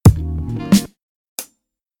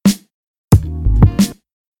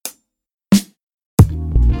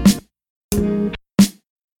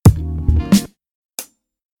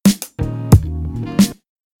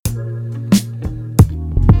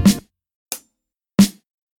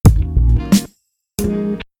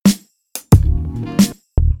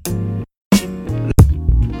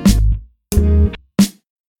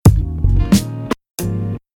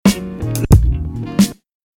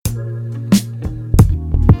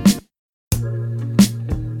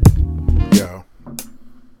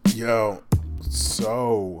Yo,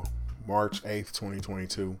 so March 8th,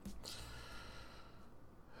 2022.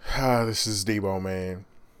 This is Debo, man.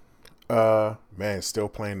 Man, still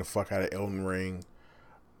playing the fuck out of Elden Ring.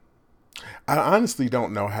 I honestly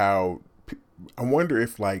don't know how. I wonder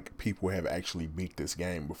if like people have actually beat this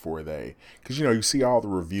game before because you see all the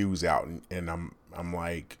reviews out, and I'm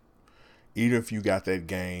like, even if you got that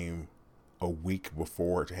game a week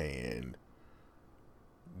beforehand,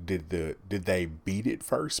 did they beat it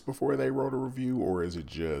first before they wrote a review, or is it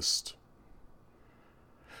just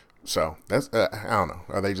so that's I don't know,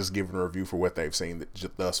 are they just giving a review for what they've seen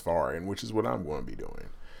thus far, and which is what I'm going to be doing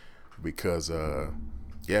because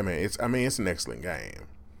yeah, man, it's an excellent game.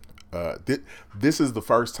 This is the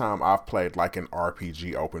first time I've played like an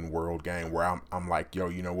RPG open world game where I'm like, yo,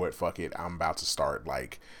 you know what, fuck it, I'm about to start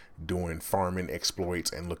like doing farming exploits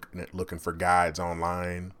and looking for guides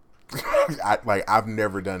online. I've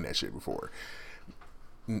never done that shit before.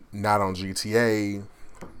 Not on GTA,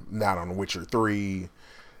 not on Witcher 3.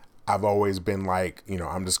 I've always been like,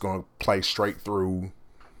 I'm just going to play straight through.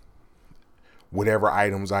 Whatever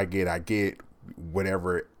items I get.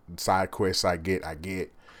 Whatever side quests I get.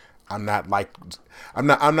 I'm not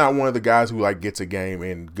one of the guys who like gets a game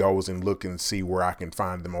and goes and look and see where I can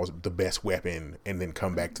find the best weapon and then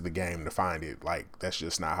come back to the game to find it. Like, that's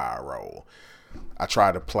just not how I roll. I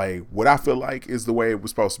try to play what I feel like is the way it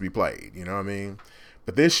was supposed to be played. You know what I mean?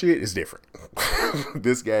 But this shit is different.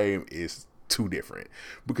 This game is too different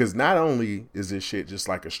because not only is this shit just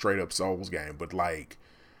like a straight up Souls game, but like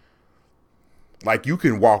you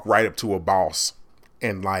can walk right up to a boss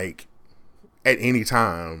and like at any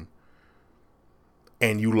time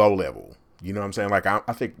and you low level. You know what I'm saying? Like I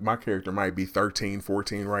think my character might be 13,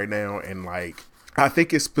 14 right now, and like I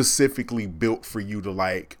think it's specifically built for you to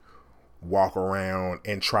like walk around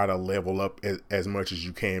and try to level up as much as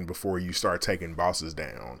you can before you start taking bosses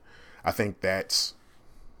down. I think that's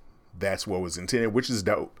what was intended, which is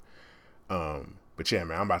dope. But yeah,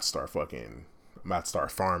 man, I'm about to start farming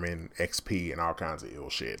XP and all kinds of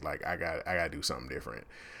ill shit. Like I gotta do something different.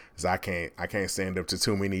 Cause I can't stand up to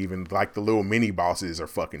too many, even like the little mini bosses are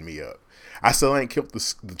fucking me up. I still ain't killed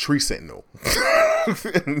the tree sentinel.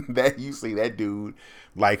 That you see that dude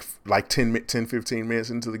like 10, 15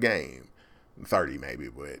 minutes into the game. 30 maybe,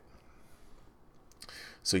 but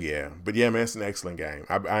so yeah. But yeah, man, it's an excellent game.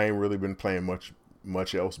 I ain't really been playing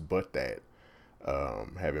much else but that.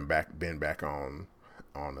 Having been back on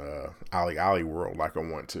Ollie World like I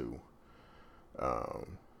want to.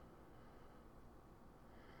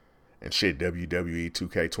 And shit, WWE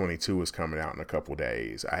 2K22 is coming out in a couple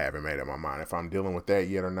days. I haven't made up my mind if I'm dealing with that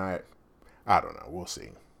yet or not. I don't know. We'll see.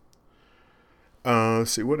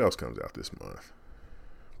 Let's see what else comes out this month.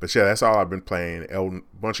 But yeah, that's all I've been playing.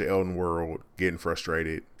 Bunch of Elden World, getting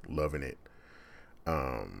frustrated, loving it.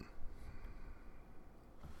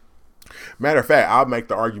 Matter of fact, I'll make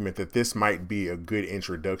the argument that this might be a good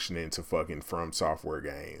introduction into fucking From Software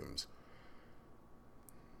games.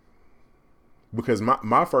 Because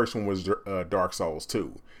my first one was Dark Souls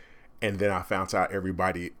 2. And then I found out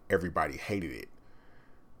everybody hated it.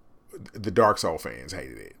 The Dark Souls fans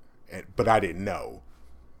hated it. But I didn't know.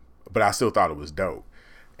 But I still thought it was dope.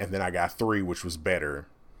 And then I got 3, which was better.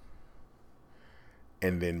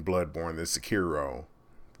 And then Bloodborne, then Sekiro.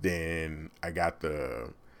 Then I got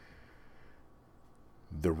the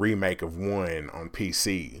remake of 1 on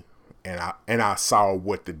PC. And I saw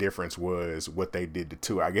what the difference was, what they did to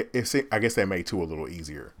 2. I guess they made 2 a little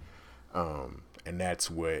easier. And that's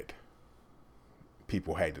what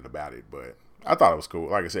people hated about it. But I thought it was cool.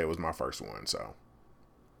 Like I said, it was my first one, so.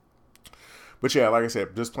 But yeah, like I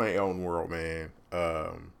said, just playing Elden World, man.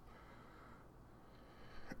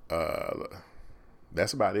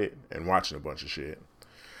 That's about it. And watching a bunch of shit.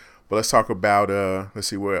 But let's talk about let's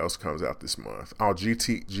see what else comes out this month. Oh,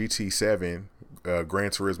 GT7, Gran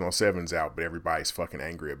Turismo 7's out, but everybody's fucking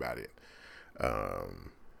angry about it.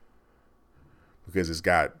 Because it's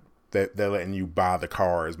got they're letting you buy the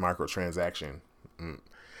car as microtransaction.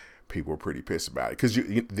 People are pretty pissed about it because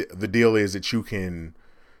the deal is that you can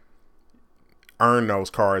earn those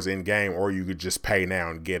cars in game, or you could just pay now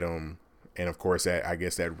and get them. And of course, I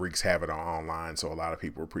guess that wreaks havoc on online, so a lot of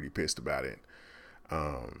people are pretty pissed about it.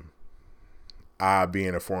 I,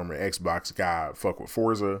 being a former Xbox guy, fuck with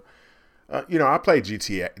Forza. I played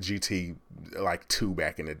GT like 2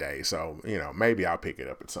 back in the day, so maybe I'll pick it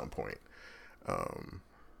up at some point.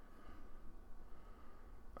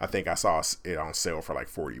 I think I saw it on sale for like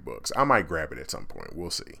 $40. I might grab it at some point. We'll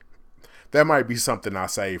see. That might be something I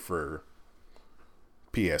save for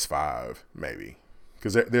PS5, maybe.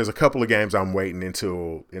 Because there's a couple of games I'm waiting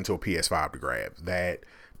until PS5 to grab. That,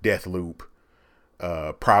 Deathloop,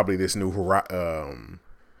 Probably this new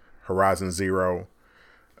Horizon Zero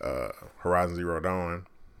Dawn.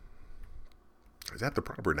 Is that the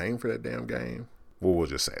proper name for that damn game? Well, we'll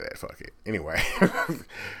just say that. Fuck it. Anyway.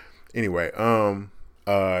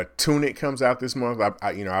 Tunic comes out this month.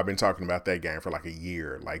 I've been talking about that game for like a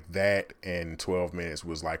year. Like that and 12 Minutes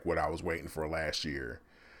was like what I was waiting for last year.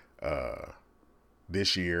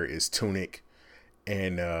 This year is Tunic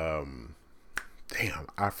and damn,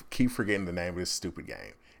 I keep forgetting the name of this stupid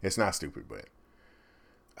game. It's not stupid, but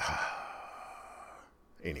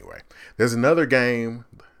anyway, there's another game,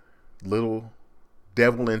 Little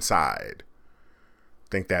Devil Inside.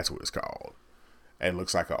 I think that's what it's called. It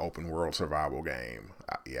looks like an open world survival game.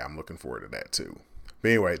 Yeah, I'm looking forward to that too. But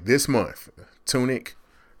anyway, this month, Tunic.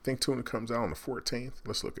 I think Tunic comes out on the 14th.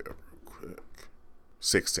 Let's look it up real quick.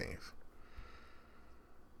 16th.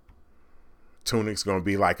 Tunic's going to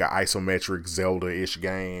be like an isometric Zelda-ish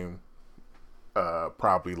game.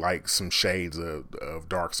 Probably like some shades of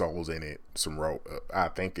Dark Souls in it. I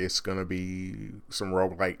think it's going to be some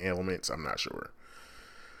roguelike elements. I'm not sure.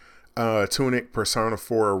 Tunic Persona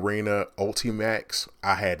 4 Arena Ultimax.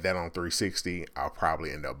 I had that on 360. I'll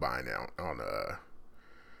probably end up buying it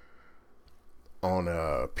on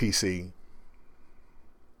PC.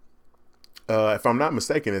 If I'm not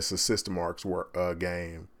mistaken, it's a System Arts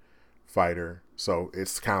game fighter, so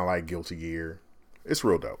it's kind of like Guilty Gear. It's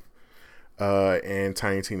real dope. And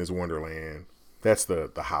Tiny Tina's Wonderland. That's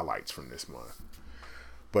the highlights from this month.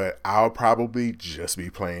 But I'll probably just be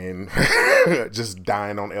playing, just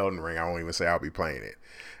dying on Elden Ring. I won't even say I'll be playing it.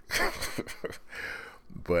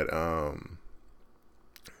 But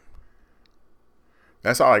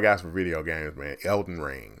that's all I got for video games, man. Elden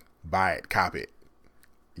Ring. Buy it. Cop it.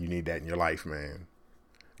 You need that in your life, man.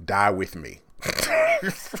 Die with me.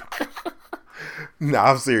 No,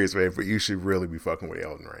 I'm serious, man. But you should really be fucking with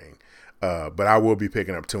Elden Ring. But I will be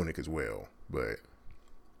picking up Tunic as well. But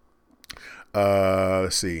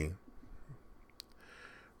let's see.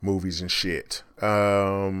 Movies and shit.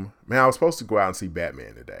 Man, I was supposed to go out and see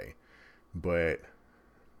Batman today, but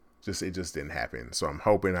it just didn't happen. So I'm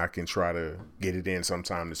hoping I can try to get it in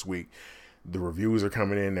sometime this week. The reviews are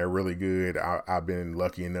coming in. They're really good. I've been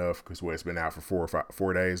lucky enough because it's been out for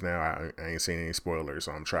 4 days now. I ain't seen any spoilers,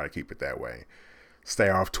 so I'm trying to keep it that way. Stay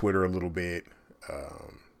off Twitter a little bit.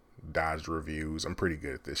 Dodge reviews. I'm pretty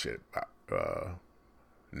good at this shit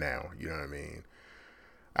now. You know what I mean?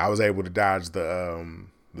 I was able to dodge the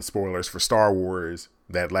spoilers for Star Wars.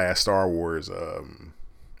 That last Star Wars. And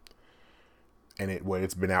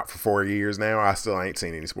it's been out for 4 years now. I still ain't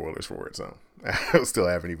seen any spoilers for it, so I still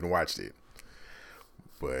haven't even watched it.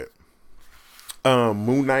 But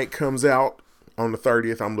Moon Knight comes out on the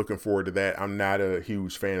 30th. I'm looking forward to that. I'm not a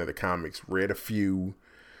huge fan of the comics. Read a few,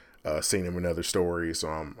 seen them in other stories, so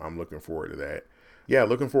I'm looking forward to that. Yeah,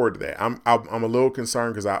 looking forward to that. I'm a little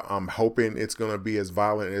concerned because I'm hoping it's gonna be as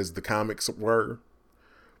violent as the comics were.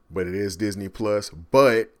 But it is Disney Plus.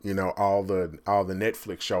 But all the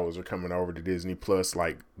Netflix shows are coming over to Disney Plus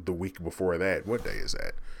like the week before that. What day is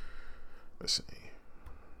that? Let's see.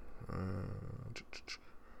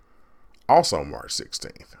 Also March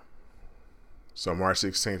 16th. So March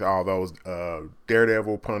 16th, all those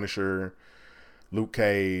Daredevil, Punisher, Luke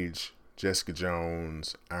Cage, Jessica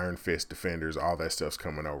Jones, Iron Fist, Defenders, all that stuff's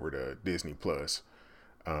coming over to Disney Plus.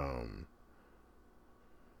 And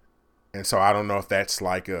so I don't know if that's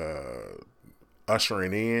like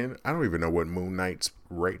ushering in. I don't even know what Moon Knight's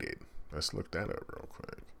rated. Let's look that up real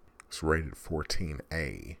quick. It's rated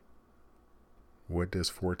 14A. What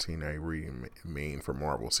does 14A mean for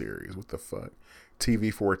Marvel series? What the fuck?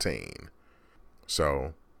 TV 14.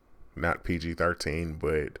 So, not PG-13,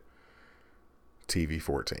 but TV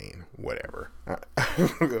 14. Whatever.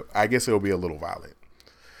 I guess it'll be a little violent.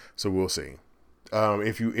 So we'll see.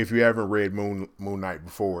 If you haven't read Moon Knight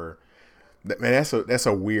before, man, that's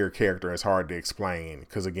a weird character. It's hard to explain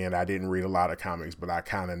because again, I didn't read a lot of comics, but I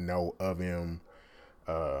kind of know of him.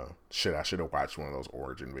 I should have watched one of those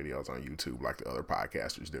origin videos on YouTube like the other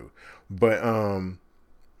podcasters do. But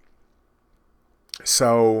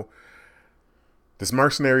so this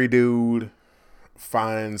mercenary dude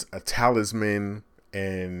finds a talisman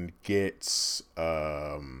and gets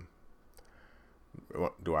do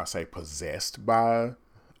I say possessed by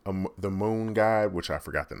the moon god, which I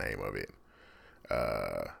forgot the name of it.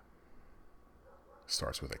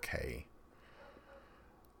 Starts with a K.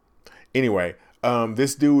 Anyway,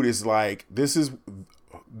 this dude is like,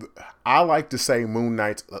 I like to say Moon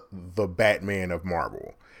Knight's the Batman of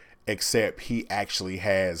Marvel, except he actually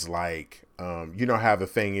has like, you know how the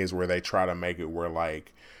thing is where they try to make it where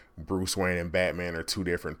like Bruce Wayne and Batman are two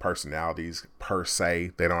different personalities per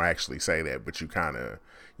se. They don't actually say that, but you kind of,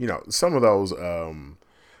 some of those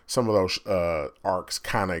arcs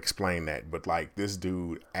kind of explain that. But like this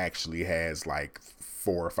dude actually has like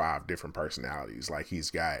 4 or 5 different personalities. Like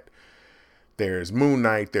there's Moon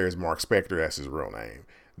Knight, there's Mark Spector, that's his real name.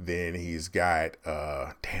 Then he's got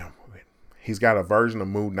he's got a version of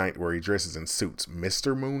Moon Knight where he dresses in suits,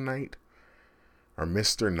 Mr. Moon Knight or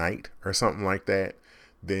Mr. Knight or something like that.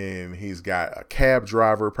 Then he's got a cab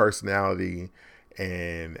driver personality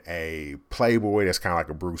and a playboy that's kind of like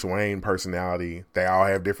a Bruce Wayne personality. They all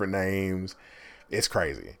have different names. It's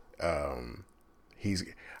crazy. I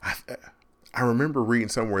remember reading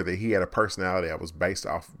somewhere that he had a personality that was based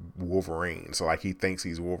off Wolverine. So like he thinks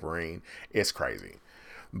he's Wolverine. It's crazy.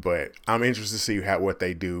 But I'm interested to see what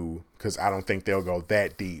they do, because I don't think they'll go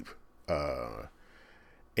that deep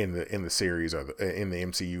in the series or in the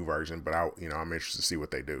MCU version. But I'm interested to see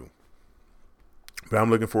what they do. But I'm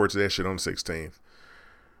looking forward to that shit on the 16th.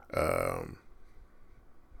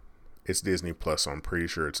 It's Disney Plus, so I'm pretty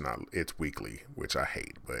sure it's weekly, which I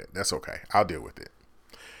hate, but that's okay. I'll deal with it.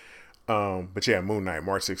 But yeah, Moon Knight,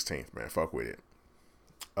 March 16th, man. Fuck with it.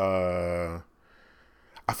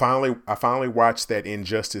 I finally watched that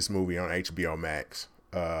Injustice movie on HBO Max.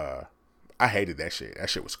 I hated that shit. That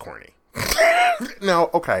shit was corny. No,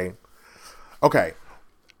 okay.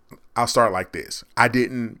 I'll start like this. I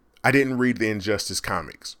didn't read the Injustice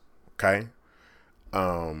comics. Okay.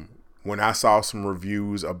 When I saw some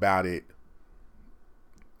reviews about it,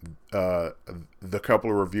 the couple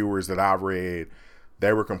of reviewers that I read,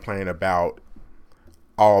 they were complaining about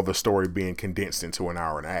all the story being condensed into an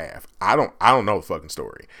hour and a half. I don't know the fucking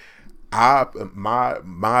story.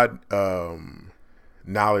 My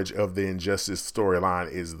knowledge of the Injustice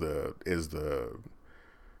storyline is the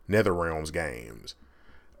NetherRealms games.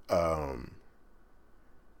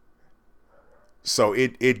 So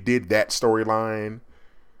it did that storyline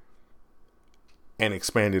and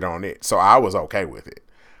expanded on it. So I was okay with it.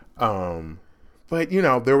 But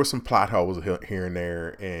there were some plot holes here and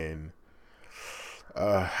there, and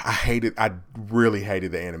I really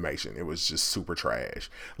hated the animation. It was just super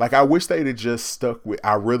trash. Like, I wish they'd have just stuck with,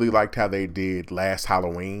 I really liked how they did Last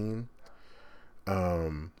Halloween.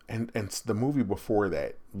 And the movie before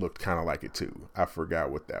that looked kind of like it too. I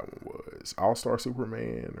forgot what that one was. All-Star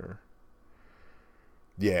Superman or...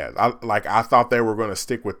 Yeah, I thought they were going to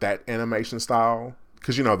stick with that animation style.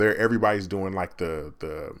 Because, everybody's doing like the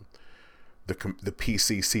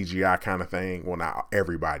PC CGI kind of thing. Well, not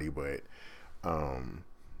everybody, but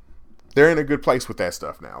they're in a good place with that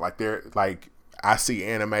stuff now. Like I see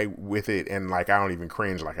anime with it, and like I don't even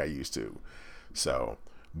cringe like I used to. So,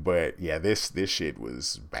 but yeah, this shit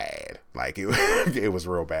was bad. Like it was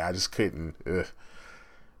real bad. I just couldn't.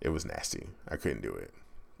 It was nasty. I couldn't do it.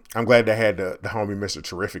 I'm glad they had the homie Mr.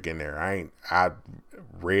 Terrific in there. I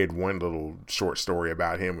read one little short story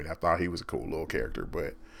about him, and I thought he was a cool little character,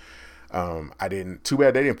 but I didn't. Too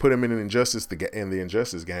bad they didn't put him in the Injustice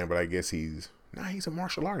game, but I guess he's a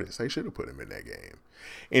martial artist. They should have put him in that game.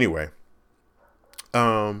 Anyway,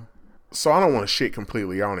 so I don't want to shit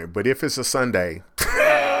completely on it, but if it's a Sunday,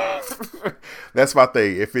 that's my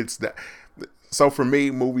thing. If it's that, so for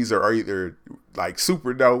me, movies are either like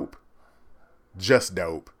super dope, just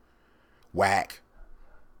dope, whack,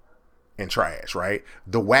 and trash, right?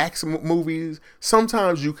 The whack movies,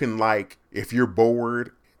 sometimes you can, like, if you're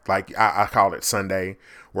bored, like I call it Sunday,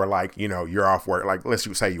 where like, you're off work, like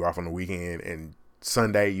let's say you're off on the weekend and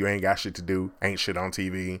Sunday you ain't got shit to do, ain't shit on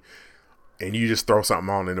TV, and you just throw something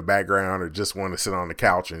on in the background or just want to sit on the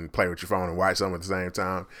couch and play with your phone and watch something at the same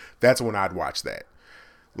time. That's when I'd watch that.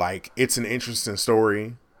 Like, it's an interesting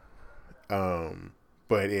story,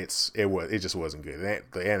 but it just wasn't good.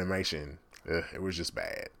 The animation, it was just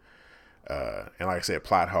bad. And like I said,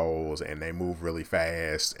 plot holes, and they move really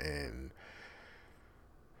fast, and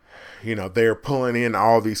they're pulling in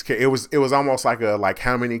all these. It was almost like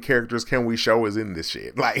how many characters can we show is in this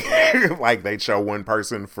shit? Like like they show one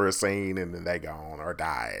person for a scene and then they gone or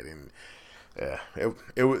died, and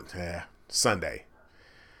it was Sunday.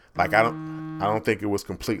 Like I don't think it was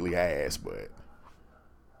completely ass, but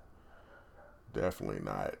definitely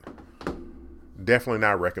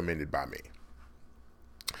not recommended by me.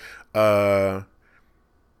 And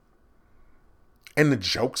the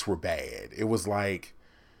jokes were bad. It was like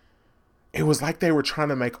they were trying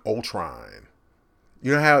to make Ultron.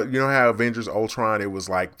 You know how Avengers Ultron, it was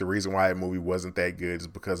like the reason why that movie wasn't that good is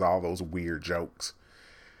because of all those weird jokes.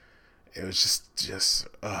 It was just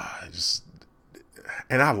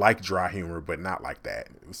and I like dry humor, but not like that.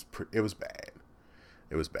 It was bad.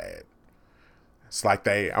 It was bad. It's like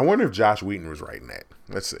I wonder if Josh Whedon was writing that.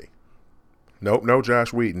 Let's see. Nope, no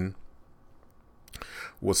Josh Whedon.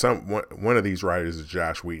 Well, one of these writers is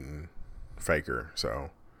Josh Whedon faker. So,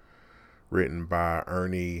 written by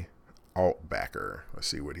Ernie Altbacker. Let's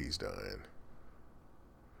see what he's done.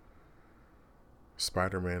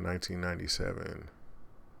 Spider-Man 1997.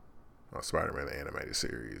 Oh, Spider-Man the animated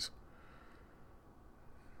series.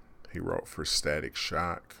 He wrote for Static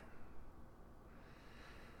Shock.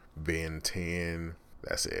 Ben 10.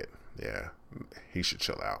 That's it. Yeah, he should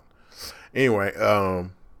chill out. Anyway,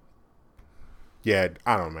 yeah,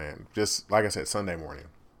 I don't know, man. Just like I said, Sunday morning.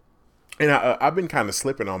 And I've been kind of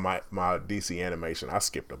slipping on my DC animation. I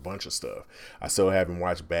skipped a bunch of stuff. I still haven't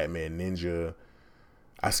watched Batman Ninja.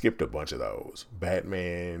 I skipped a bunch of those.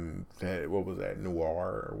 Batman, what was that?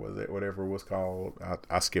 Noir, or was it whatever it was called?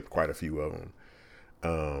 I skipped quite a few of them.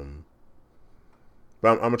 But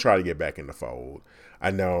I'm going to try to get back in the fold. I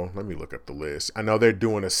know, let me look up the list. I know they're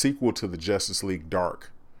doing a sequel to the Justice League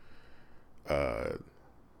Dark. What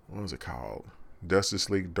was it called? Justice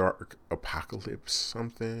League Dark Apocalypse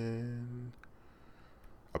something?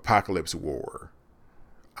 Apocalypse War.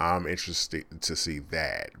 I'm interested to see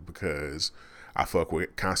that because I fuck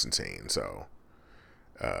with Constantine. So,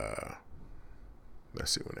 let's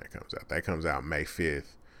see when that comes out. That comes out May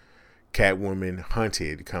 5th. Catwoman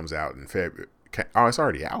Hunted comes out in February. Oh, it's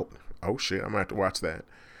already out. Oh shit, I'm gonna have to watch that.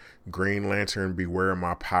 Green Lantern Beware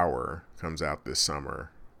My Power comes out this summer.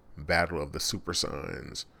 Battle of the Super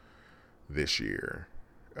Sons this year.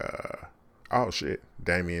 Oh shit,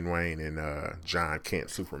 Damian Wayne and John Kent,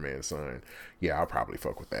 Superman's son. Yeah, I'll probably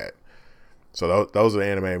fuck with that. So those are the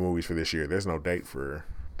animated movies for this year. There's no date for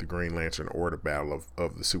the Green Lantern or the Battle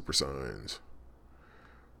of the Super Sons.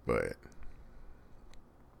 But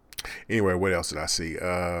anyway, what else did I see?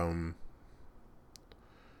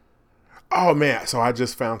 Oh man, so I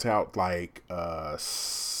just found out like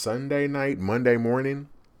Sunday night, Monday morning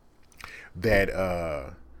that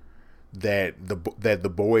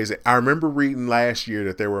the Boys. I remember reading last year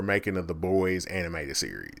that they were making the Boys animated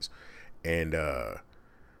series, and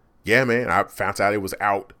yeah, man, I found out it was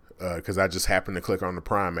out because I just happened to click on the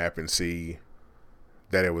Prime app and see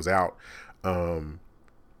that it was out.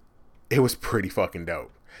 It was pretty fucking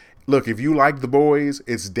dope. Look, if you like The Boys,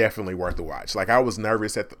 it's definitely worth the watch. Like, I was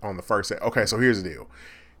nervous on the first set. Okay, so here's the deal.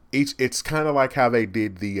 It's kind of like how they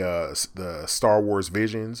did the Star Wars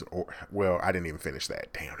Visions. Or, well, I didn't even finish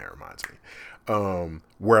that. Damn, that reminds me.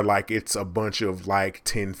 Where, like, it's a bunch of, like,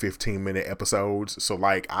 10, 15-minute episodes. So,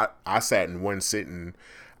 like, I sat in one sitting,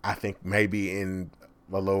 I think maybe in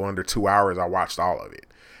a little under 2 hours, I watched all of it.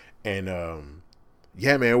 And,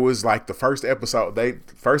 yeah, man, it was like the first episode. I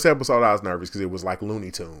was nervous because it was like Looney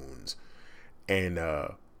Tunes, and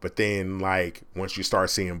but then like once you start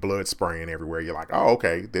seeing blood spraying everywhere, you're like, oh,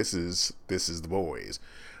 okay, this is The Boys.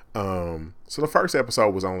 So the first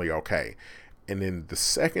episode was only okay, and then the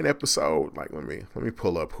second episode, like let me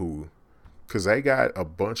pull up who, because they got a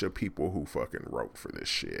bunch of people who fucking wrote for this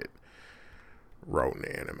shit, wrote and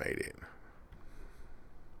animated.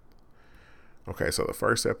 Okay, so the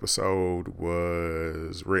first episode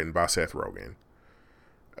was written by Seth Rogen.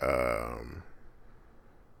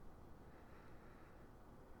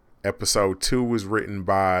 Episode 2 was written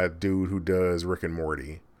by a dude who does Rick and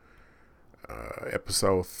Morty.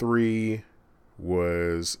 Episode 3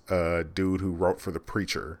 was a dude who wrote for The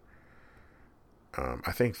Preacher.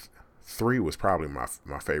 I think 3 was probably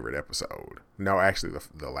my favorite episode. No, actually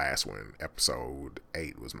the last one, episode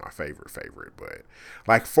 8, was my favorite. But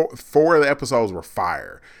like four of the episodes were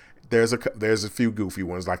fire. There's a few goofy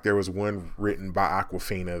ones. Like there was one written by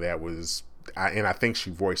Awkwafina that was, and I think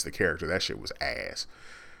she voiced the character. That shit was ass.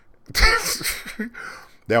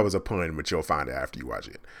 That was a pun, but you'll find out after you watch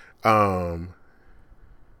it.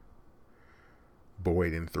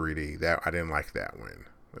 Boyd in 3D. That I didn't like that one.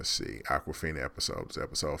 Let's see. Awkwafina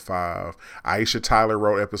episode 5. Aisha Tyler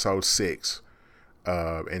wrote episode 6,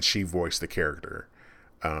 and she voiced the character.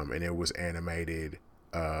 And it was animated.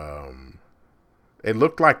 It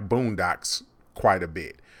looked like Boondocks quite a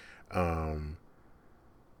bit.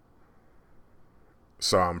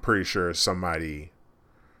 So I'm pretty sure somebody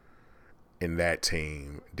in that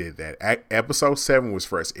team did that. Episode 7 was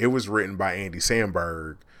fresh. It was written by Andy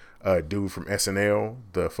Samberg, dude from SNL,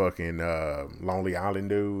 the fucking Lonely Island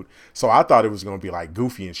dude. So I thought it was gonna be like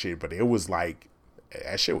goofy and shit, but it was like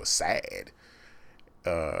that shit was sad.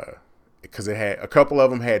 Because it had a couple of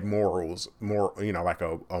them had morals, more like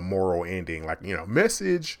a moral ending, like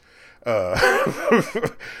message.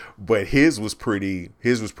 But his was pretty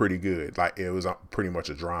good. Like it was pretty much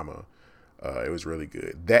a drama. It was really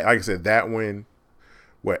good. That, like I said, that one.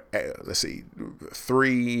 Let's see,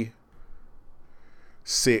 3.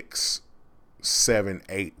 6, 7,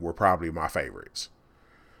 8 were probably my favorites.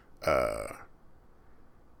 It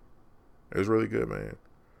was really good, man.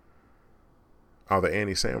 Oh, the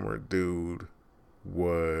Andy Samberg dude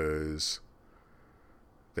was,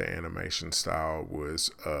 the animation style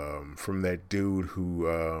was from that dude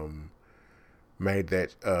who made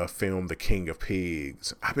that film The King of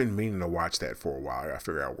Pigs. I've been meaning to watch that for a while. I gotta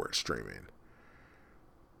figure out where it's streaming.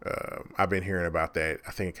 I've been hearing about that.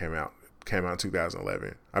 I think it came out in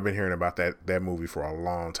 2011. I've been hearing about that movie for a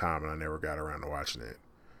long time, and I never got around to watching it.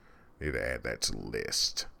 Need to add that to the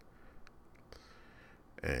list.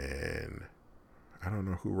 And I don't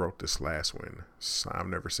know who wrote this last one. I've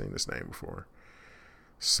never seen this name before.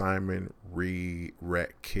 Simon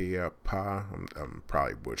Rekiepa. I'm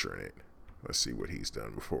probably butchering it. Let's see what he's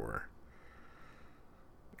done before.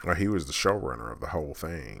 Oh, he was the showrunner of the whole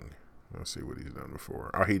thing. Let's see what he's done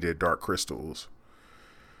before. Oh, he did Dark Crystals.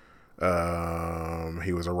 He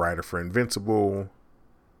was a writer for Invincible.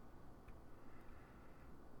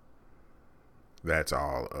 That's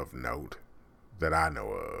all of note that I know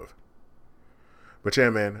of. But yeah,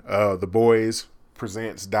 man, The Boys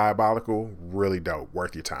presents Diabolical. Really dope.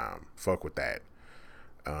 Worth your time. Fuck with that.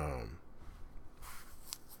 It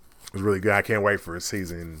was really good. I can't wait for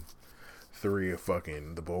season 3 of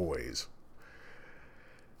fucking The Boys.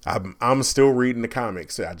 I'm still reading the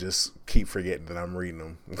comics. I just keep forgetting that I'm reading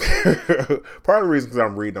them. Part of the reason because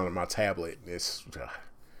I'm reading on my tablet is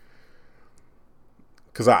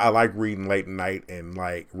because I like reading late at night and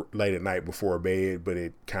like late at night before bed, but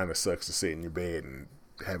it kind of sucks to sit in your bed and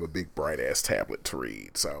have a big bright ass tablet to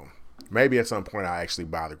read. So maybe at some point I actually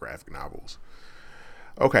buy the graphic novels.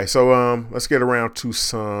 Okay, so let's get around to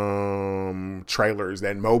some trailers.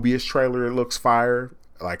 That Mobius trailer looks fire.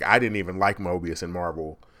 Like, I didn't even like Mobius in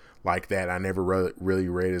Marvel like that. I never really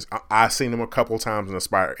read his. I seen him a couple times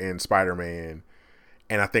in Spider-Man,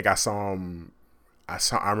 and I think I saw him. I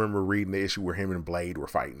remember reading the issue where him and Blade were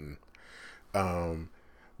fighting.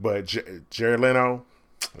 But Jared Leto,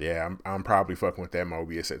 yeah, I'm probably fucking with that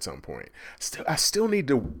Mobius at some point. I still need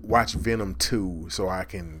to watch Venom 2 so I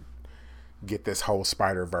can get this whole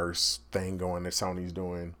Spider-Verse thing going that Sony's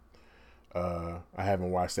doing. I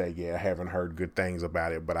haven't watched that yet. I haven't heard good things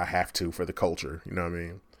about it, but I have to for the culture. You know what I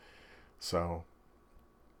mean? So,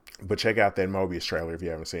 but check out that Mobius trailer if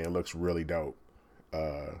you haven't seen it. It looks really dope.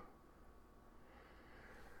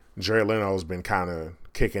 Jared Leto's been kind of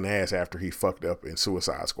kicking ass after he fucked up in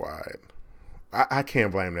Suicide Squad. I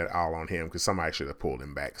can't blame that all on him because somebody should have pulled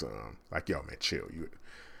him back some. Like, yo, man, chill. You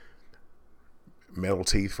metal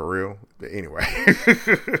teeth for real. But anyway,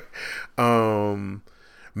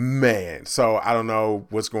 man. So I don't know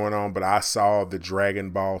what's going on, but I saw the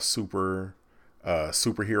Dragon Ball superhero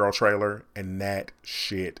trailer, and that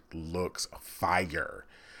shit looks fire.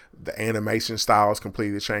 The animation style is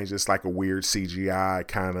completely changed. It's like a weird CGI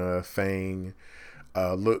kind of thing.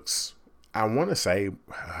 Looks, I want to say,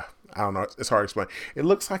 I don't know. It's hard to explain. It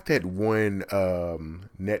looks like that one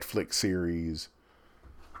Netflix series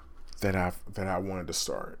that I wanted to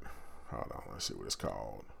start. Hold on, let's see what it's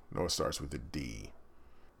called. No, it starts with a D.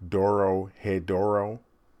 Dorohedoro.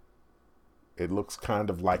 It looks kind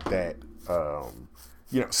of like that.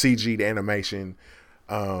 CG'd animation.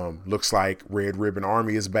 Looks like Red Ribbon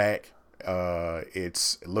Army is back.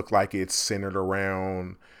 It looked like it's centered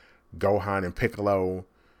around Gohan and Piccolo.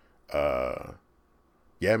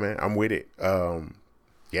 Yeah, man, I'm with it.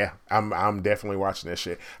 Yeah, I'm definitely watching that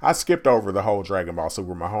shit. I skipped over the whole Dragon Ball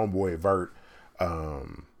Super. My homeboy Vert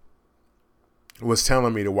was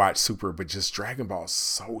telling me to watch Super, but just Dragon Ball is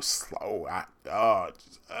so slow.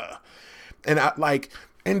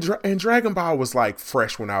 And Dragon Ball was like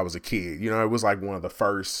fresh when I was a kid. You know, it was like one of the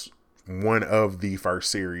first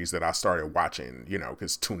series that I started watching. You know,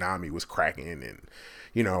 because Toonami was cracking, and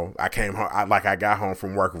you know, I came home. I got home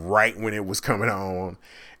from work right when it was coming on,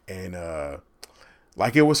 and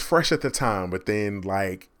like it was fresh at the time. But then,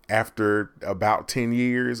 like after about 10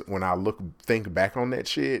 years, when I think back on that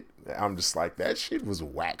shit, I'm just like, that shit was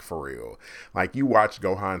whack for real. Like, you watch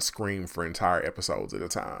Gohan scream for entire episodes at a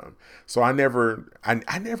time. So I never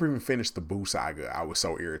even finished the Buu saga. I was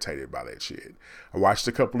so irritated by that shit. I watched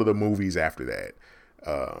a couple of the movies after that.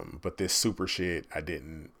 But this Super shit, I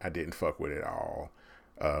didn't fuck with it at all.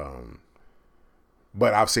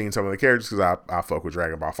 But I've seen some of the characters because I fuck with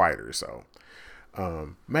Dragon Ball FighterZ. So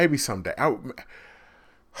maybe someday.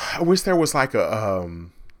 I wish there was like a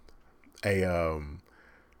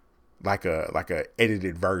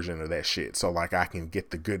edited version of that shit, so like I can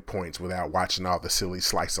get the good points without watching all the silly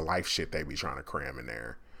slice of life shit they be trying to cram in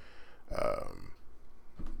there.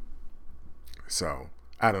 So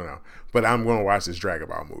I don't know, but I'm gonna watch this Dragon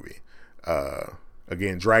Ball movie.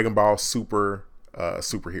 Again, Dragon Ball Super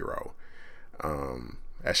Superhero.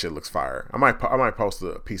 That shit looks fire. I might post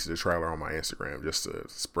a piece of the trailer on my Instagram just to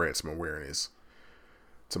spread some awareness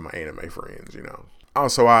to my anime friends, you know.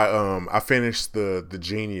 Also, I finished the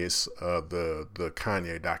Genius of the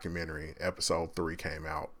Kanye documentary. Episode 3 came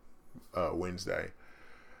out Wednesday.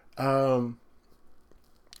 I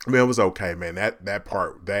mean, it was okay, man. That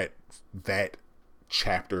part that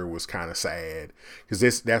chapter was kind of sad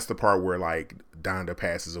because that's the part where like Donda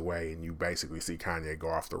passes away and you basically see Kanye go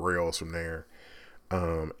off the rails from there.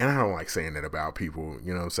 And I don't like saying that about people,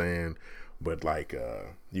 you know what I'm saying? But like,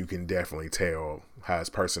 you can definitely tell how his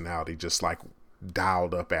personality just like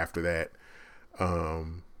dialed up after that.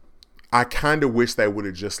 I kind of wish they would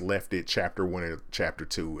have just left it chapter 1 and chapter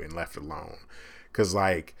 2 and left it alone. Cause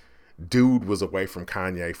like, dude was away from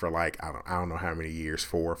Kanye for like, I don't know how many years,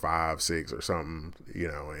 4, 5, 6 or something, you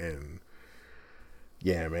know, and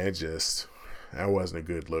yeah, man, that wasn't a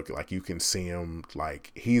good look. Like you can see him,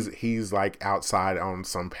 like he's like outside on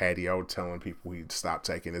some patio telling people he'd stop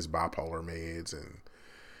taking his bipolar meds, and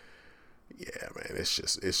yeah, man, it's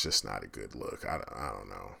just not a good look. I don't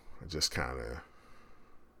know. It just kind of,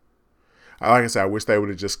 like I said, I wish they would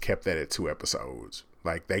have just kept that at 2 episodes.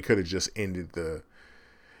 Like they could have just ended the.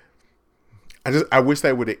 I wish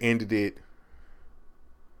they would have ended it.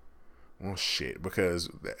 Well, shit, because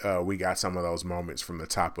we got some of those moments from the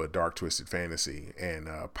top of Dark Twisted Fantasy and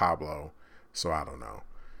Pablo, so I don't know.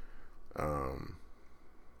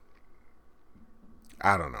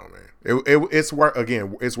 I don't know, man. It's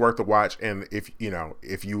worth a watch, and if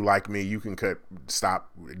you like me, you can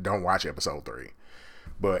don't watch episode 3,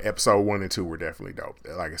 but episode 1 and 2 were definitely dope.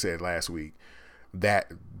 Like I said last week,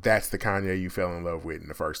 that's the Kanye you fell in love with in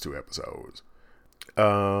the first 2 episodes.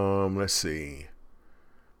 Let's see.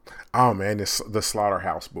 Oh man, the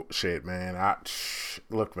Slaughterhouse shit, man.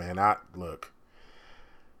 Look.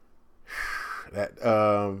 That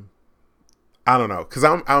I don't know, cause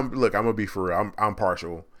I'm gonna be for real. I'm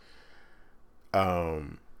partial. 2 of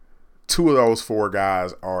those 4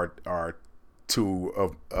 guys are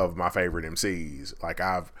 2 of my favorite MCs. Like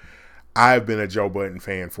I've been a Joe Budden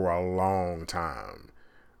fan for a long time.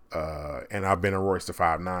 And I've been a Royce da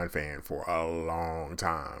 5'9" fan for a long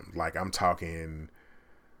time. Like I'm talking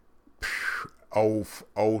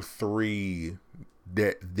 03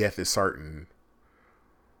 Death is Certain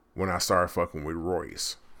when I started fucking with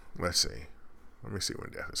Royce. Let's see. Let me see when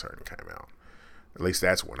Death is Certain came out. At least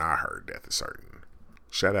that's when I heard Death is Certain.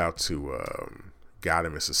 Shout out to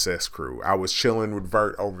Godimus Success Crew. I was chilling with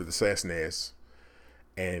Vert over the Cessness,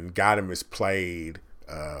 and Godimus played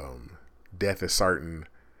Death is Certain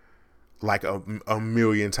like a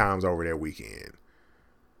million times over that weekend.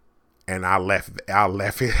 And I left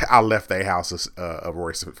their house a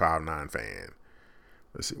Royce da 5'9" fan.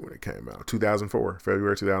 Let's see when it came out. 2004,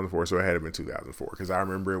 February 2004. So it had to been 2004 because I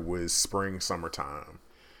remember it was summertime.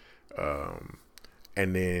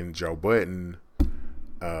 And then Joe Budden,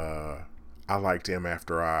 I liked him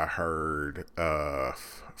after I heard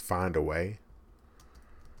Find a Way.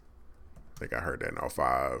 I think I heard that in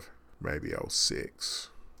 05, maybe 06.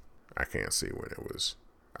 I can't see when it was.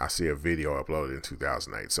 I see a video uploaded in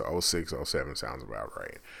 2008, so 06, 07 sounds about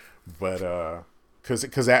right. But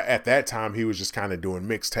because at that time he was just kind of doing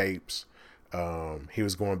mixtapes. He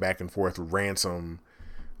was going back and forth with Ransom,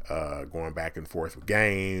 going back and forth with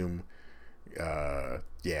Game.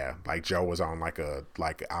 Yeah, like Joe was on like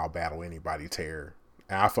I'll battle anybody tear,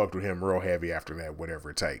 and I fucked with him real heavy after that.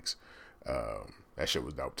 Whatever it takes. That shit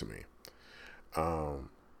was dope to me.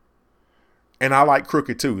 And I like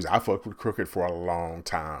Crooked too. I fucked with Crooked for a long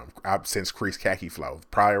time. Since Crease Khaki Flow.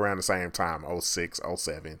 Probably around the same time, 06,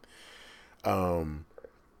 07. I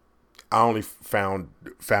only found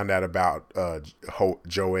out about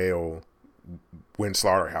Joel when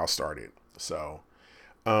Slaughterhouse started. So,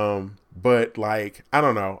 but like, I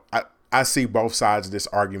don't know. I see both sides of this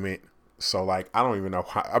argument. So like, I don't even know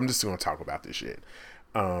how, I'm just going to talk about this shit.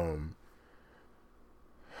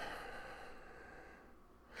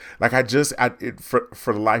 Like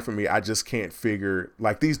for the life of me, I just can't figure,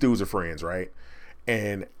 like these dudes are friends, right?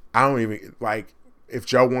 And I don't even, like, if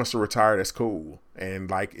Joe wants to retire, that's cool.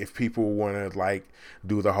 And like, if people want to like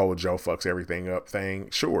do the whole Joe fucks everything up thing,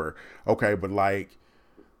 sure. Okay. But like,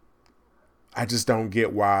 I just don't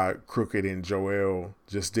get why Crooked and Joel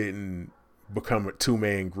just didn't become a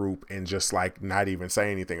 2-man group and just like not even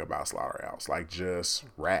say anything about Slaughterhouse. Like just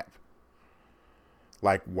rap.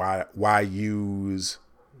 Like why use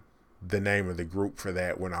the name of the group for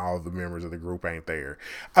that when all the members of the group ain't there?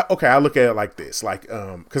 I look at it like this, like,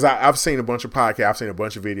 cause I've seen a bunch of podcasts, I've seen a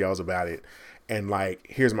bunch of videos about it. And like,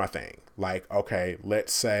 here's my thing. Like, okay,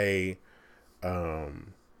 let's say,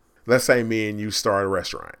 let's say me and you start a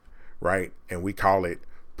restaurant, right? And we call it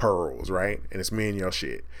Pearls, right? And it's me and your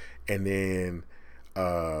shit. And then,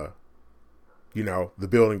 the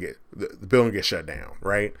building gets shut down,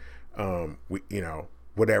 right?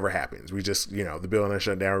 Whatever happens, we just, the building is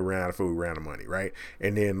shut down. We ran out of food, we ran out of money, right?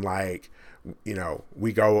 And then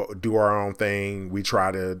we go do our own thing. We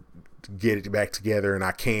try to get it back together, and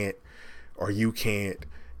I can't, or you can't.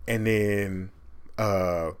 And then,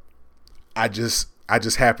 I just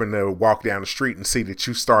happened to walk down the street and see that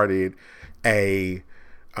you started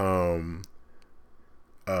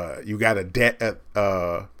you got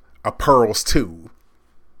a Pearls 2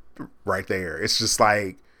 right there. It's just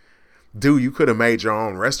like, dude, you could have made your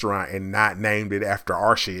own restaurant and not named it after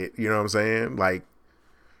our shit. You know what I'm saying? Like,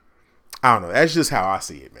 I don't know. That's just how I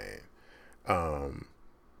see it, man.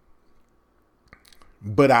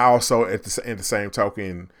 But I also, at the same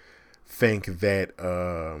token, think that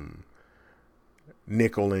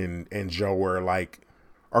Nickel and Joe are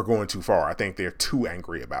going too far. I think they're too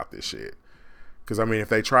angry about this shit. Because, I mean, if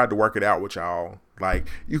they tried to work it out with y'all,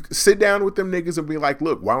 you sit down with them niggas and be like,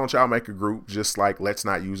 look, why don't y'all make a group just let's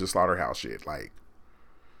not use the Slaughterhouse shit.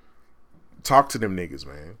 Talk to them niggas,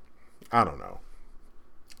 man. I don't know.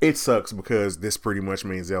 It sucks because this pretty much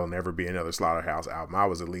means there'll never be another Slaughterhouse album. I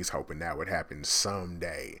was at least hoping that would happen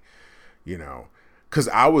someday, because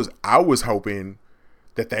I was hoping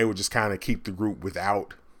that they would just kind of keep the group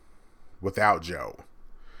without Joe.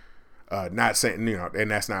 Not saying,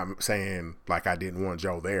 and that's not saying I didn't want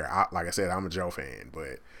Joe there. Like I said, I'm a Joe fan,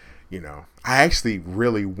 but I actually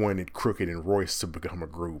really wanted Crooked and Royce to become a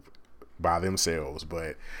group by themselves.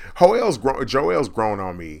 But Joel's grown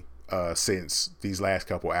on me since these last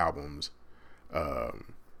couple albums. I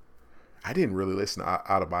didn't really listen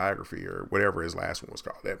to Autobiography or whatever his last one was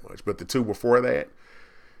called that much, but the two before that,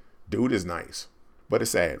 dude is nice. But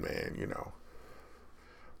it's sad, man.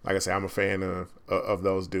 Like I said, I'm a fan of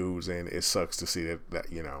those dudes, and it sucks to see that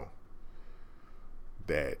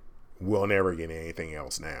that we'll never get anything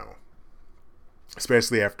else now.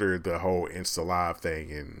 Especially after the whole Insta Live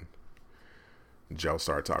thing and Joe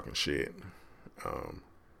started talking shit.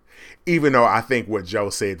 Even though I think what Joe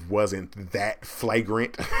said wasn't that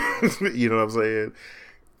flagrant. You know what I'm saying?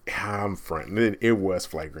 I'm fronting. It was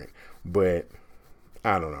flagrant. But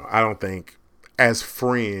I don't know. I don't think as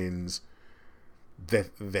friends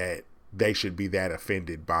that they should be that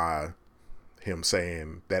offended by him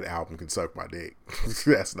saying that album can suck my dick.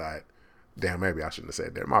 That's not. Damn, maybe I shouldn't have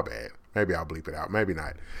said that. My bad. Maybe I'll bleep it out. Maybe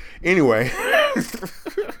not. Anyway.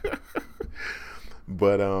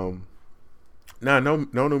 But no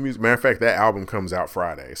new music. Matter of fact, that album comes out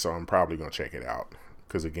Friday, so I'm probably gonna check it out.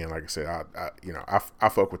 Because again, like I said, I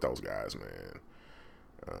fuck with those guys, man.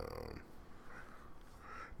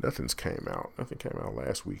 Nothing came out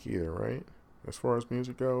last week either, right? As far as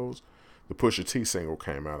music goes, the Pusha T single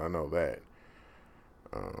came out. I know that.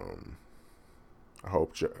 I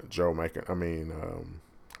hope Joe making. I mean,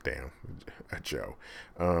 Joe.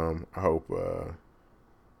 I hope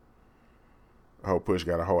Push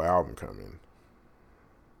got a whole album coming.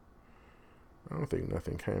 I don't think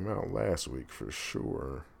nothing came out last week for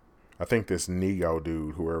sure. I think this Nego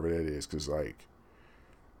dude, whoever that is, because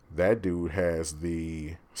that dude has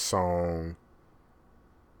the song.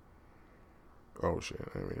 Oh shit! I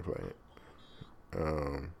didn't mean to play it.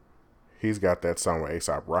 He's got that song with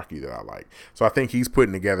A$AP Rocky that I like. So I think he's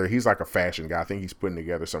putting together. He's like a fashion guy. I think he's putting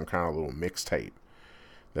together some kind of little mixtape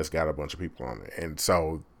that's got a bunch of people on it. And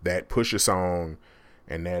so that Pusha song,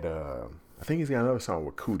 and that I think he's got another song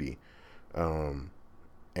with Cootie, and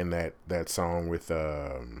that song with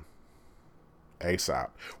A$AP,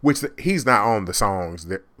 which he's not on the songs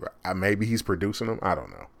that maybe he's producing them. I don't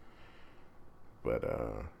know, but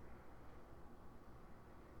I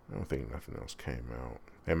don't think nothing else came out.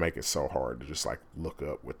 They make it so hard to just look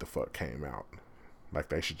up what the fuck came out.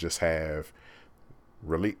 They should just have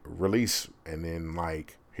release and then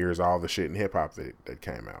here's all the shit in hip hop that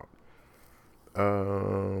came out.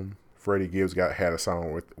 Freddie Gibbs had a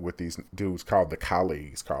song with these dudes called The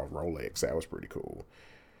Colleagues called Rolex. That was pretty cool.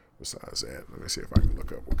 Besides that, let me see if I can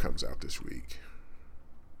look up what comes out this week.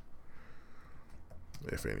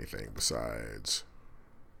 If anything besides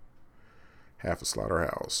Half a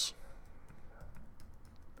Slaughterhouse.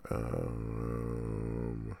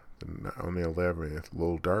 On the 11th,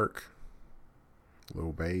 Lil Durk,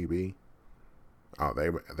 Lil Baby. Oh,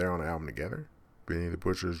 they're on the album together. Benny the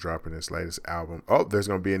Butcher is dropping his latest album. Oh, there's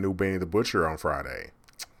gonna be a new Benny the Butcher on Friday.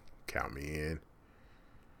 Count me in.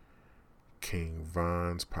 King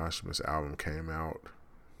Von's posthumous album came out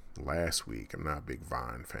last week. I'm not a big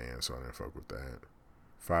Von fan, so I didn't fuck with that.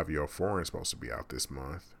 5 Year Old Foreign is supposed to be out this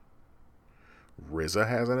month. RZA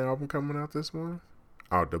has an album coming out this month.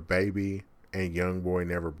 Oh, The Baby and Young Boy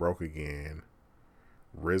Never Broke Again.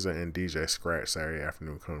 RZA and DJ Scratch Saturday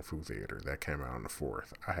Afternoon Kung Fu Theater. That came out on the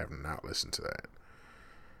 4th. I have not listened to that,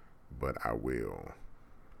 but I will.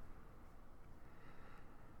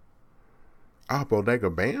 Oh, Bodega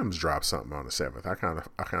Bams dropped something on the 7th. I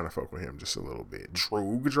kind of fuck with him just a little bit.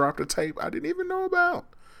 Droog dropped a tape I didn't even know about.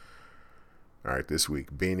 All right, this week,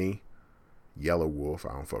 Benny, Yellow Wolf.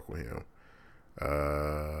 I don't fuck with him.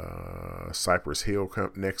 Cypress Hill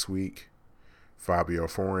next week. Fabio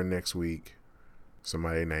Foreign next week.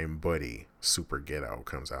 Somebody named Buddy, Super Ghetto,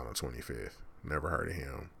 comes out on the 25th. Never heard of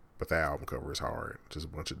him, but that album cover is hard. Just a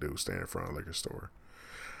bunch of dudes standing in front of a liquor store.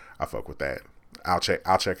 I fuck with that. I'll check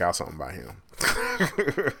out something by him.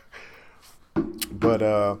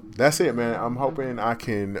 But that's it, man. I'm hoping I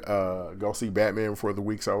can go see Batman before the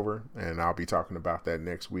week's over, and That be talking about that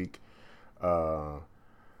next week. I'm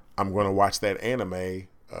gonna watch that anime,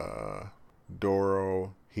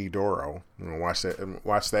 Doro Hidoro. I'm gonna watch that.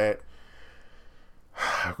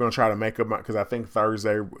 I'm gonna try to make up my, because I think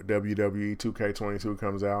Thursday WWE 2K22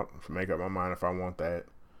 comes out. Make up my mind if I want that.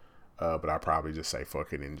 But I probably just say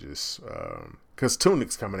fuck it and just because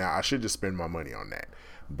Tunic's coming out. I should just spend my money on that.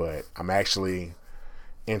 But I'm actually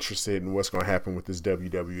interested in what's gonna happen with this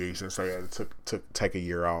WWE since I had to take a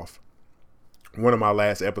year off. One of my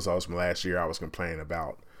last episodes from last year, I was complaining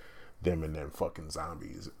about them and them fucking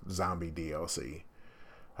zombie DLC.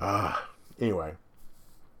 Anyway.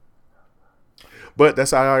 But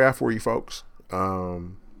that's all I got for you folks.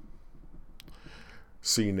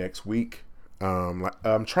 See you next week.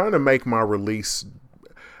 I'm trying to make my release.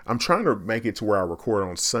 I'm trying to make it to where I record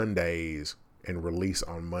on Sundays and release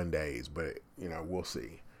on Mondays, but we'll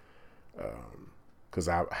see. Because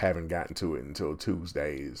I haven't gotten to it until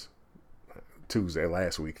Tuesday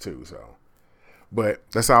last week too. So, but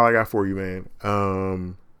that's all I got for you,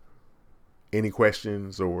 man. Any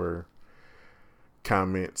questions or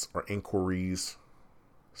comments or inquiries?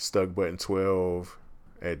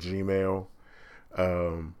 Stuckbutton12@gmail.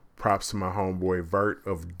 Props to my homeboy Vert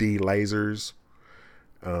of D Lasers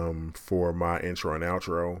for my intro and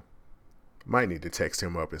outro. Might need to text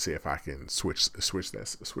him up and see if I can switch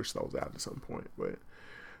those out at some point. But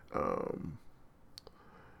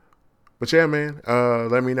yeah, man.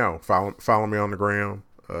 Let me know. Follow me on the gram.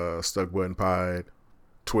 Stuckbuttonpod,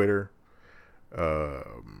 Twitter.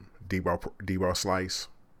 Debo Slice.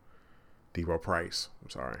 Debo Price. I'm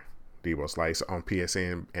sorry. Debo Slice on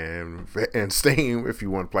PSN and Steam if you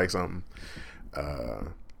want to play something.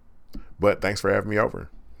 But thanks for having me over.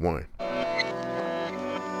 1.